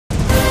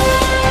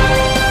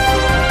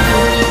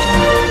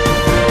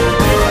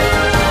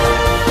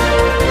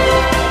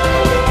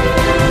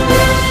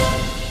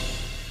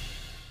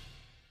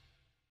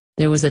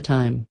There was a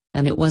time,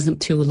 and it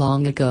wasn't too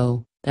long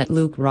ago, that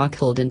Luke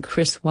Rockhold and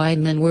Chris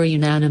Weidman were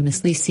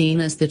unanimously seen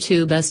as the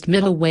two best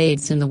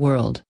middleweights in the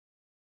world.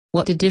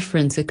 What a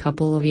difference a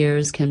couple of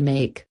years can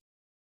make.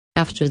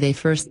 After they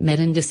first met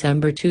in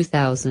December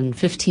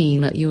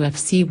 2015 at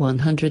UFC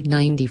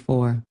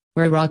 194,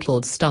 where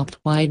Rockhold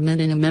stopped Weidman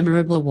in a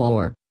memorable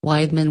war,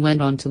 Weidman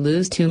went on to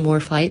lose 2 more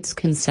fights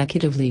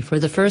consecutively for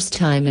the first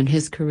time in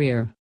his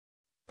career.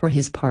 For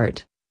his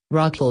part,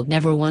 Rockhold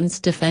never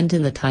once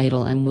defended the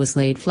title and was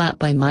laid flat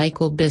by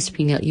Michael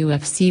Bisping at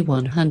UFC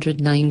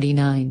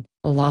 199,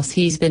 a loss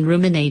he's been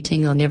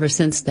ruminating on ever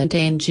since that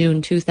day in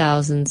June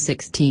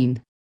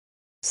 2016.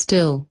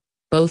 Still,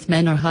 both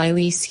men are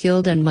highly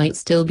skilled and might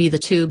still be the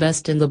two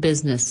best in the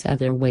business at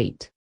their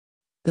weight.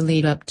 The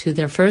lead-up to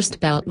their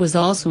first bout was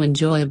also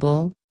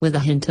enjoyable, with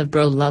a hint of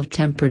bro love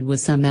tempered with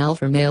some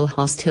alpha male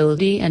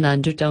hostility and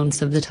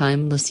undertones of the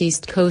timeless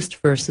East Coast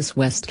versus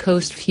West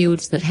Coast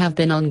feuds that have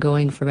been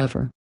ongoing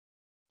forever.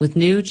 With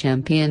new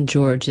champion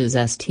Georges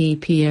St.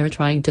 Pierre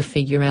trying to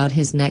figure out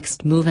his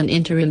next move and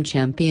interim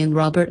champion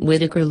Robert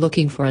Whittaker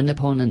looking for an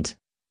opponent,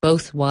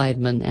 both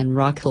Weidman and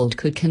Rockhold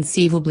could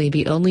conceivably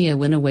be only a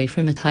win away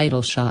from a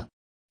title shot.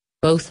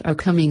 Both are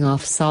coming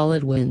off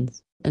solid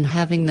wins, and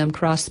having them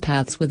cross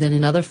paths within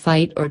another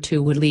fight or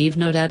two would leave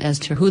no doubt as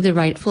to who the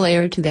rightful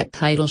heir to that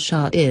title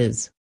shot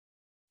is.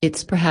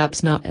 It's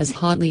perhaps not as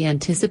hotly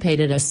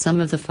anticipated as some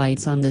of the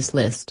fights on this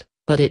list,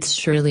 but it's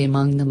surely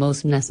among the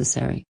most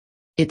necessary.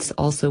 It's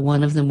also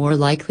one of the more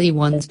likely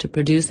ones to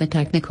produce a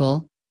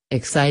technical,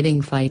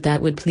 exciting fight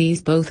that would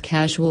please both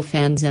casual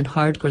fans and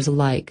hardcores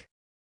alike.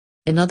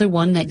 Another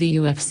one that the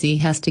UFC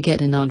has to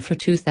get in on for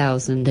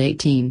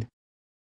 2018.